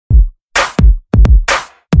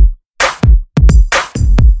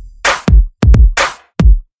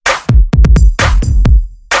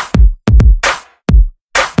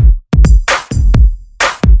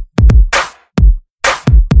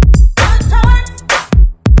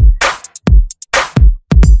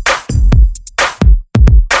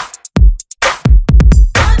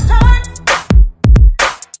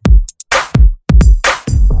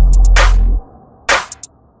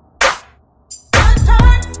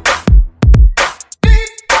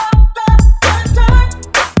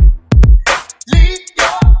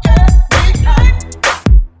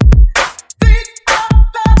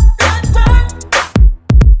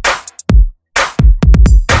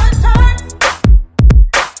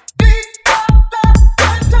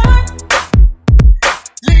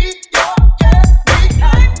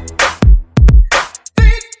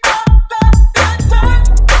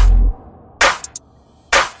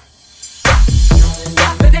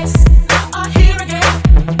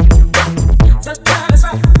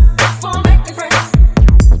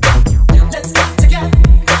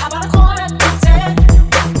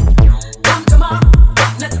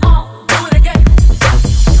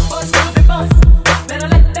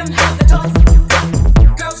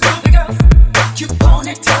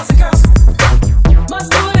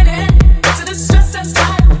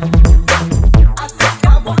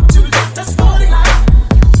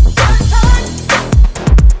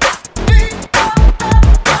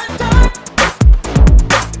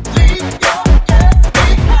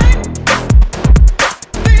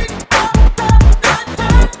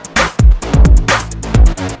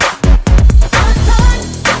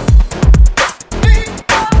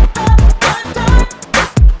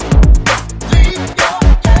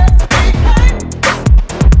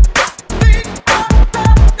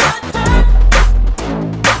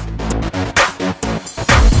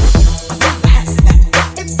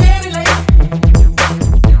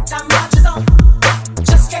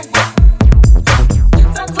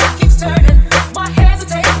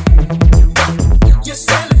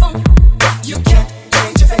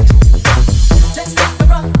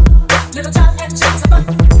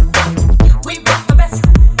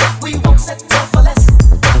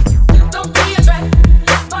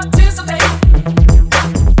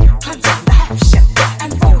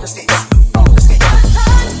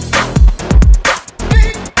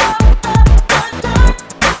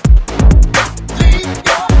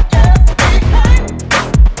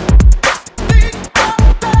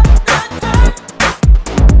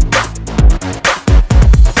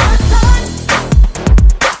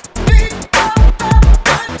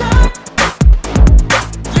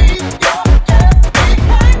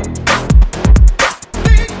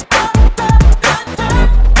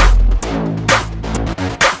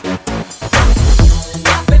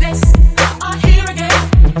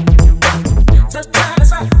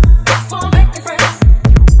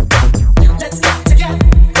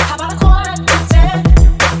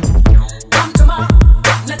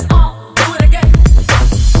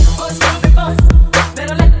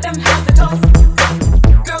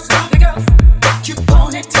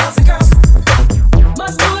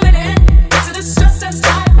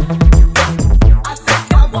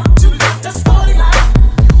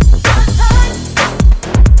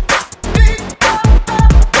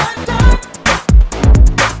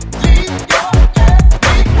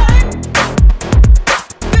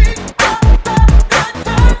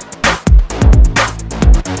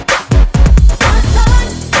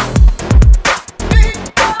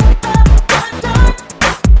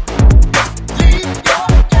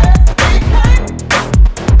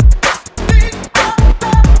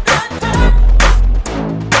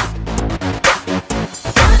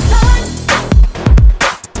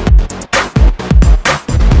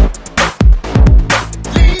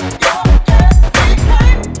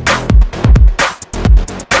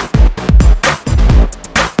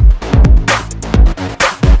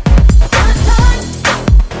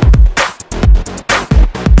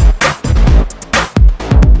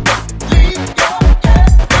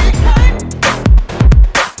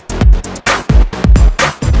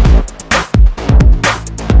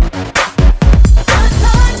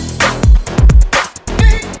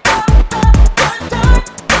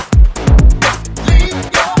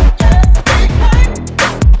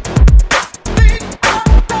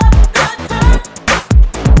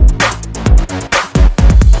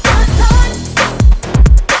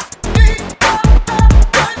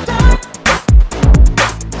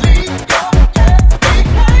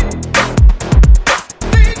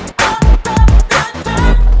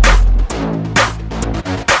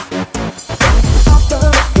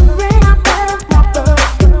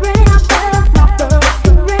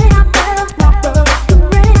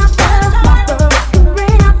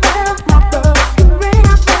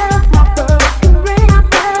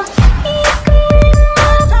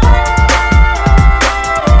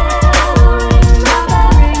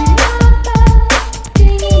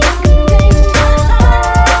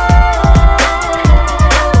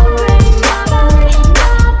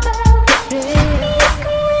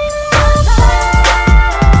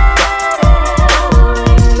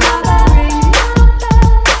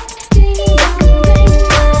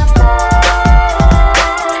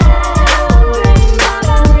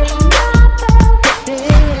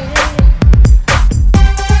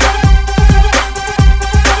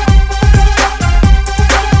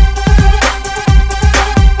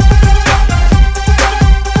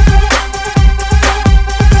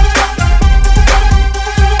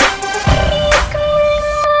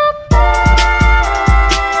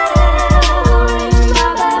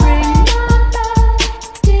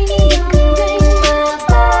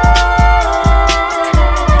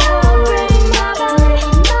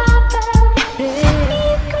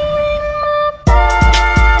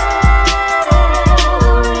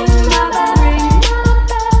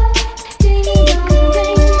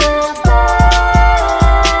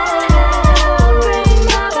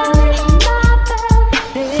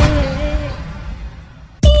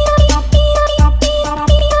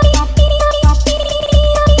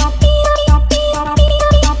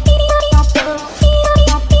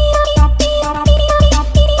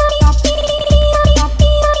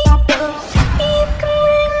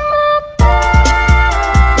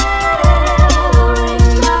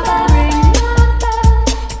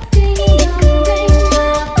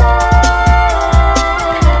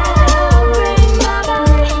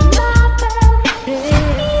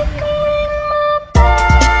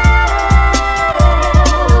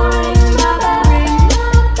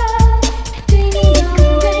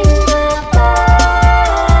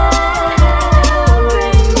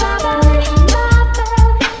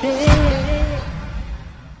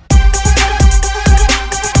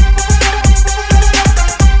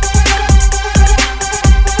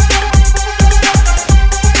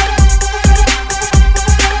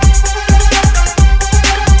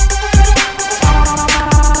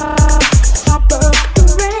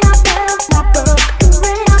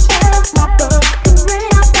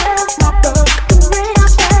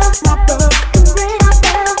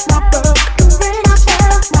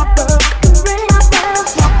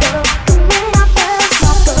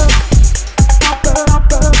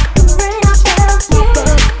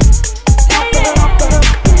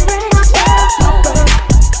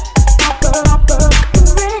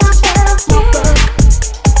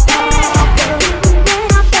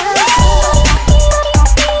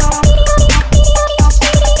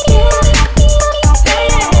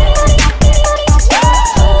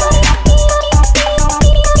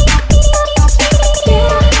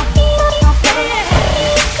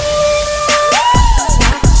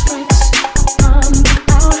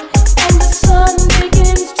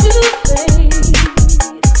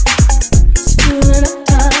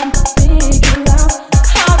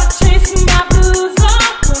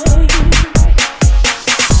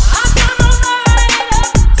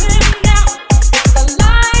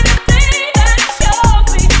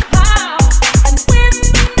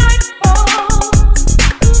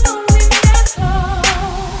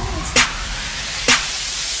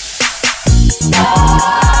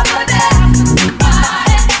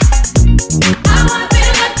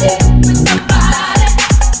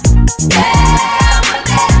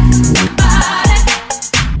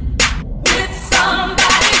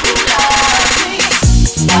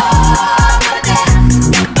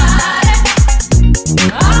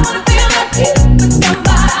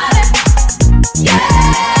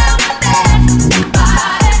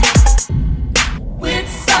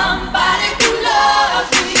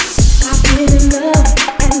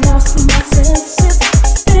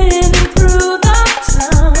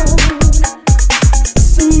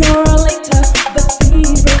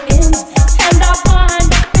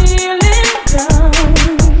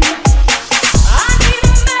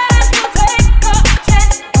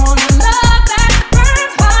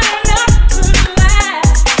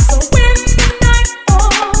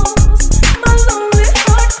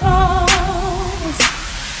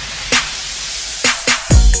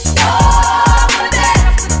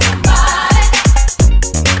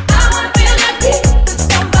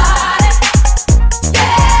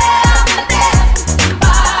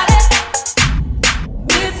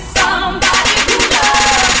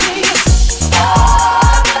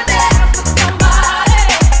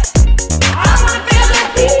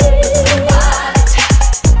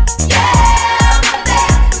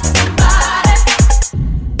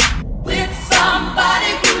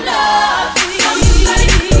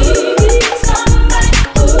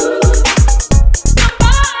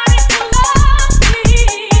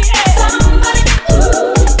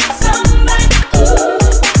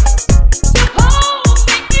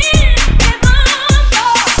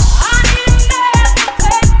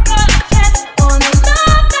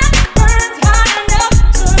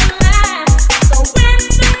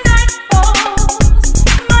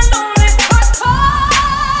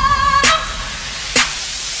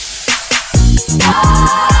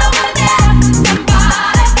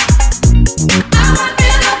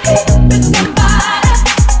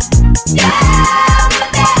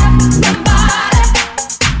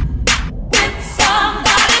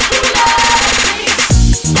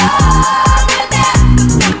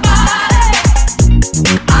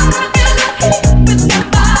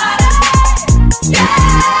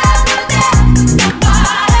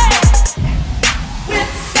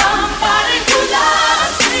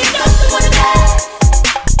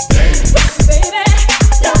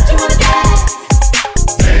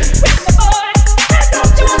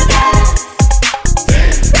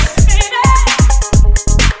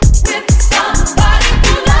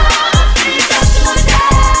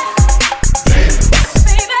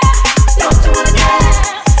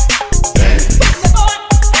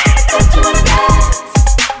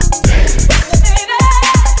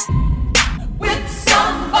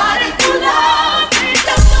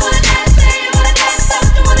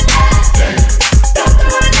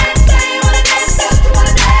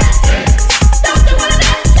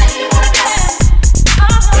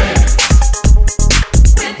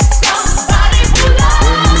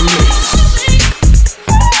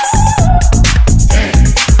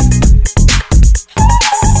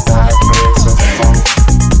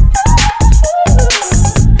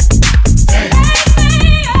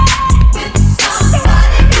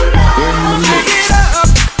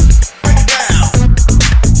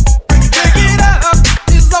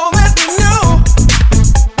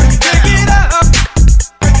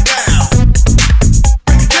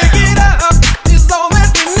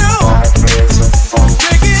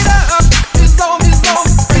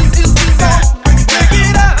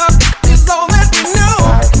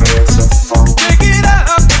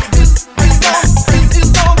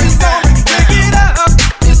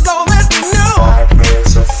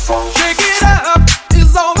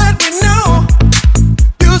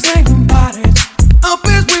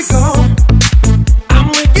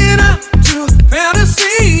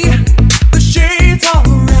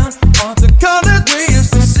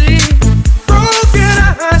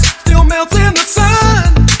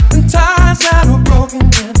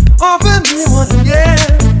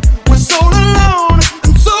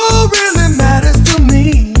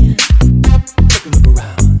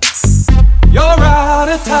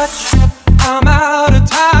of touch, I'm out of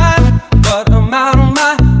time, but I'm out of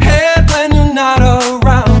my head when you're not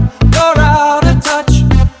around. You're out of touch,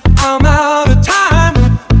 I'm out of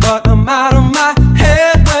time, but I'm out of my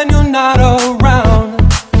head when you're not around.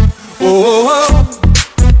 Oh,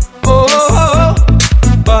 oh, oh,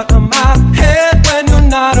 but I'm out of head when you're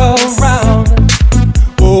not around.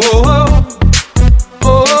 Oh,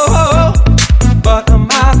 oh, oh, but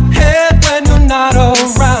I'm out of head when you're not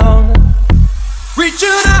around. Reaching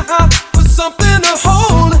out for something to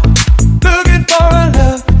hold, looking for a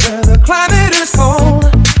love where the climate is cold.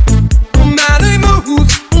 Manic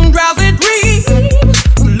moods, drowsy dreams,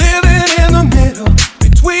 living in the middle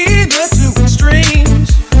between the two extremes.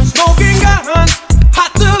 Smoking guns,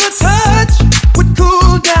 hot to the touch, would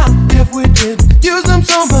cool down if we didn't use them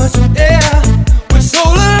so much. Yeah, we're so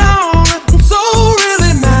alone, and so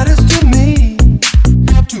really matters to me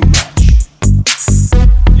too much.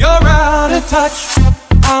 You're out of touch,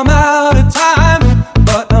 I'm out of time,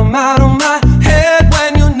 but I'm out of my head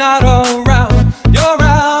when you're not around. You're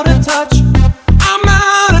out of touch, I'm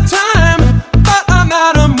out of time, but I'm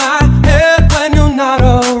out of my head when you're not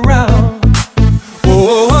around.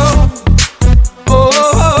 Oh, oh,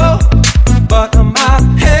 oh, but I'm out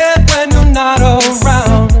of head when you're not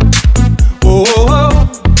around. Oh,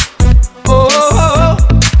 oh,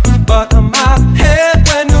 but I'm out of head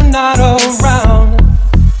when you're not around.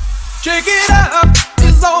 Check it up,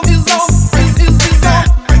 it's all, it's all, it's all.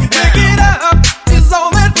 Check it up, it's all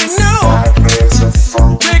that we know.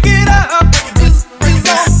 Check it up, it's all,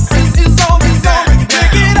 it's all, it's all.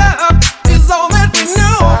 Check it up, it's all that we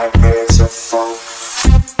know.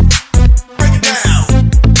 Break it down,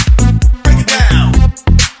 break it down, break it down.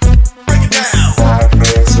 Break it down, break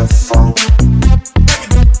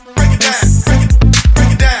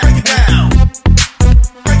it down,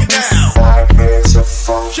 break it down.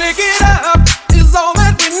 Shake it up, it's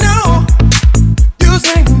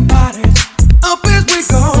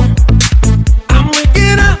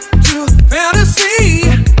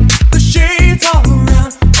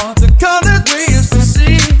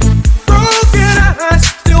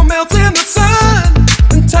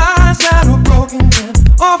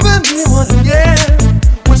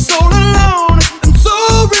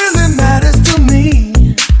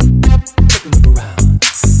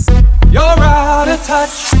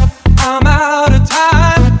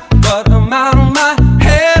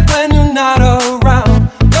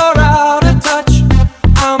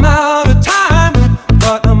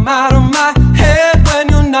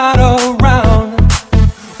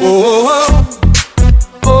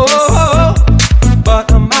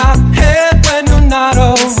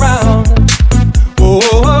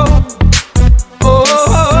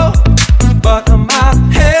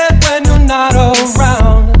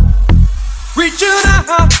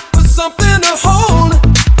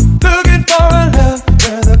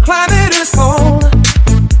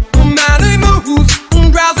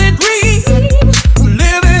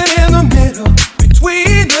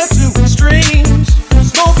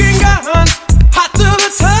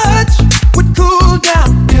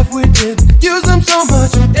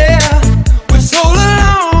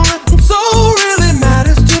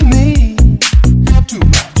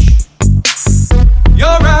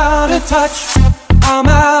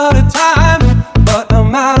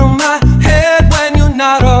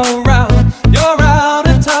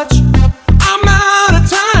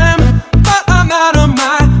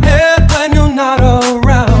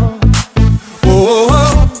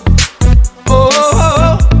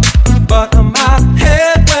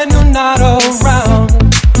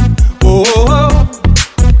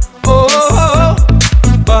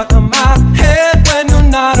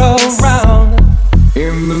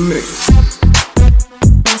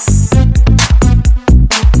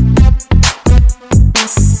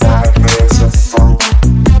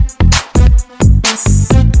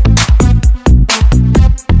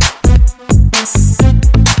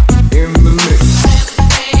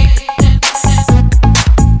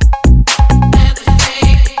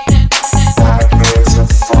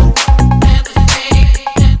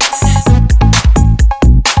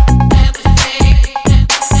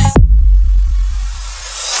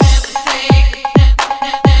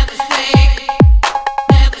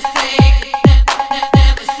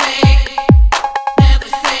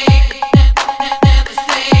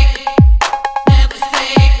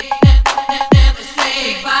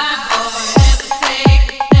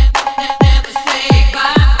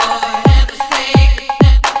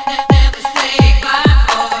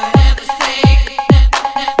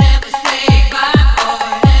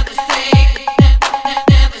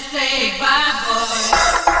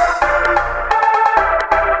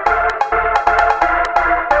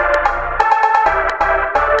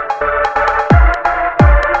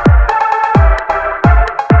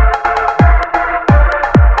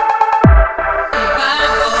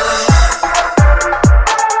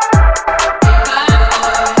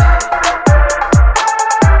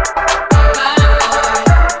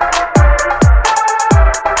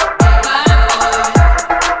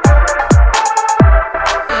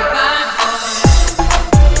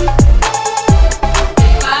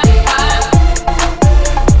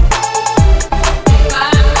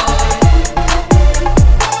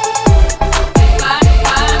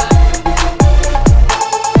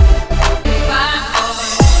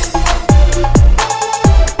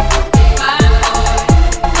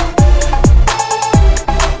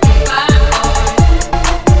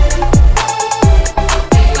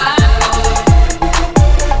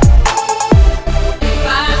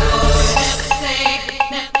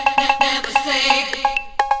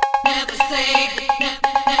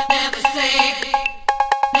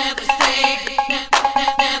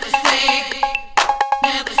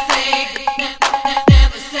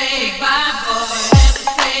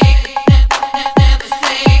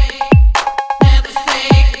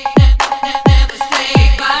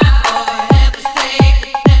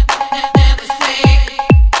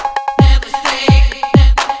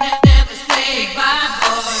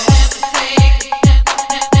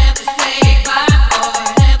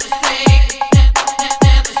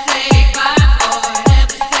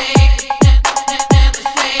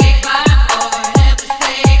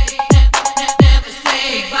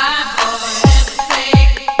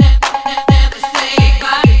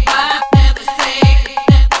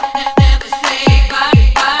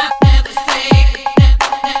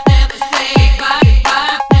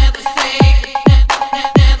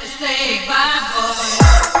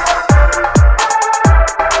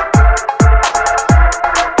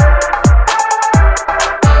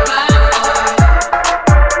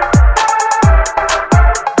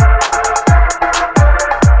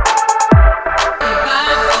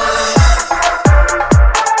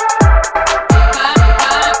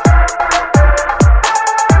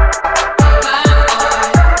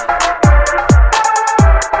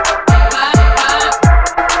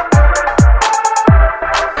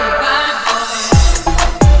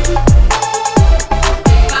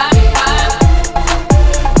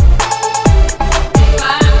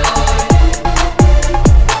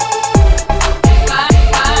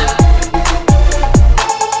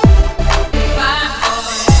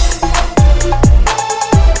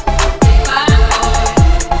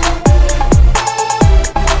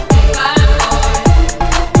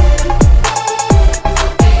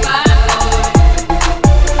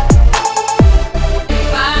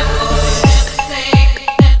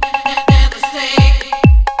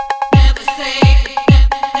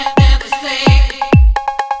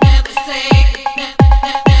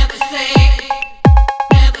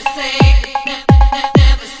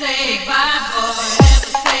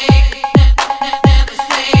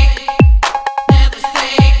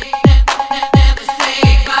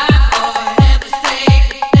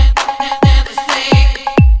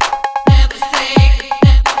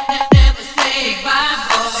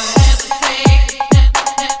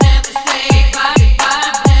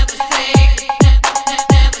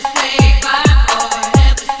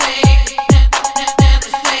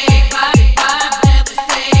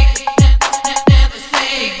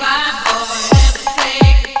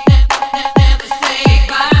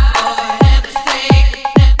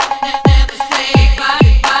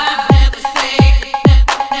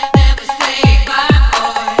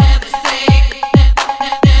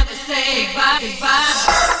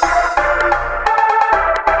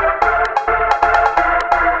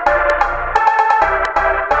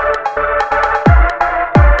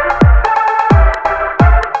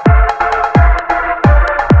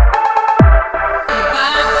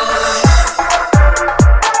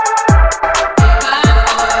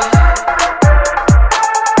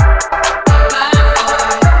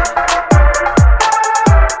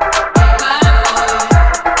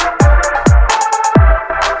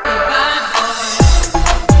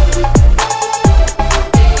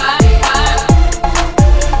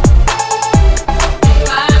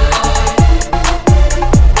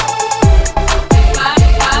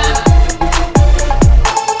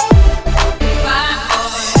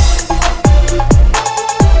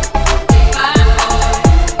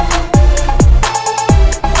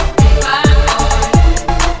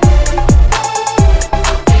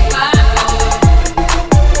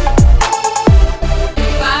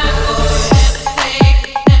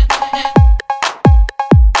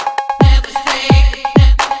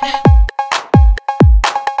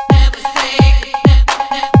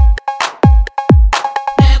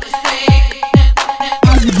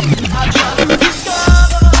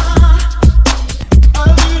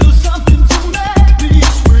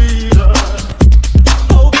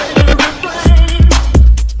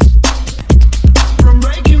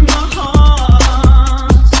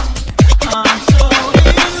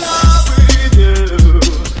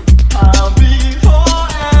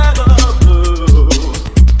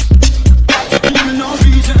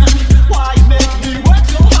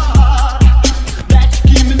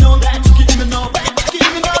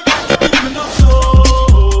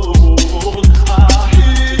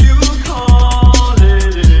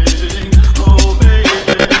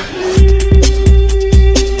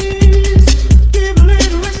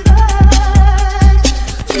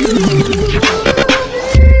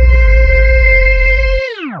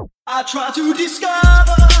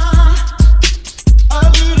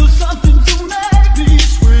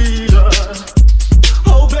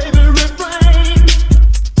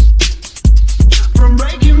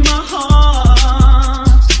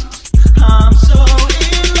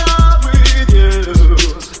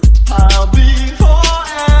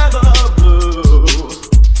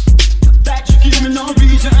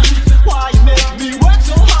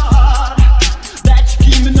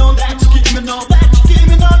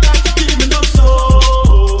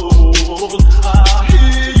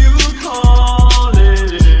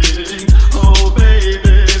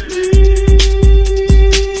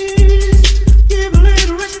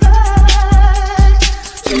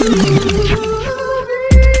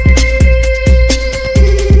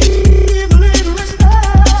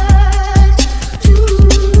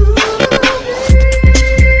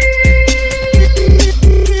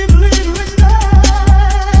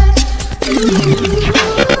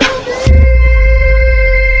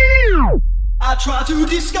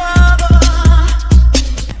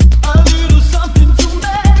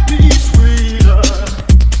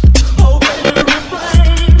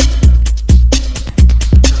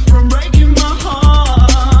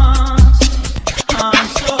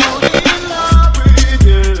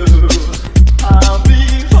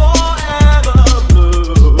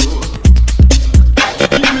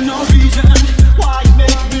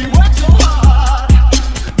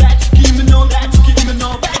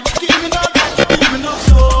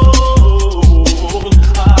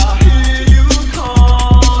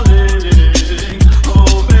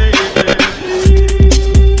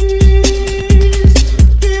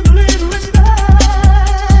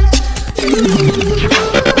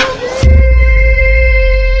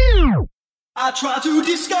try to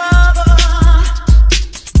discover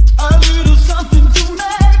a little something to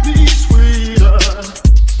make me sweeter.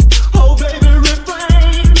 Oh baby,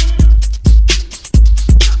 refrain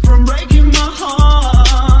from breaking my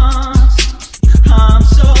heart. I'm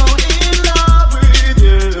so in love with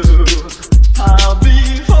you. I'll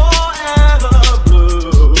be forever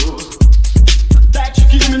blue. That you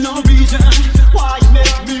give me no reason why you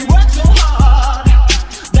make me work so hard.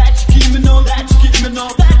 That you give me no, that you give me no,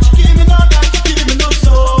 that you give me no, that you give me no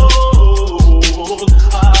soul.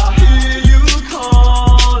 I hear you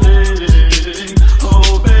calling.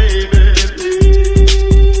 Oh baby, please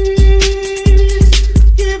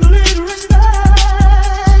give a little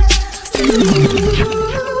respect to me.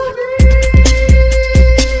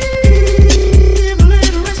 Give a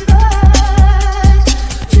little respect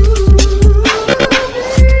to me.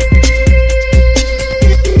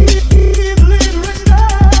 Give a little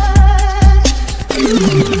respect to me.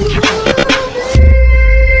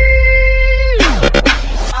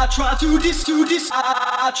 I try to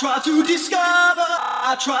I try to discover,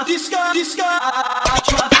 I try to discover, I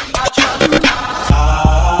try to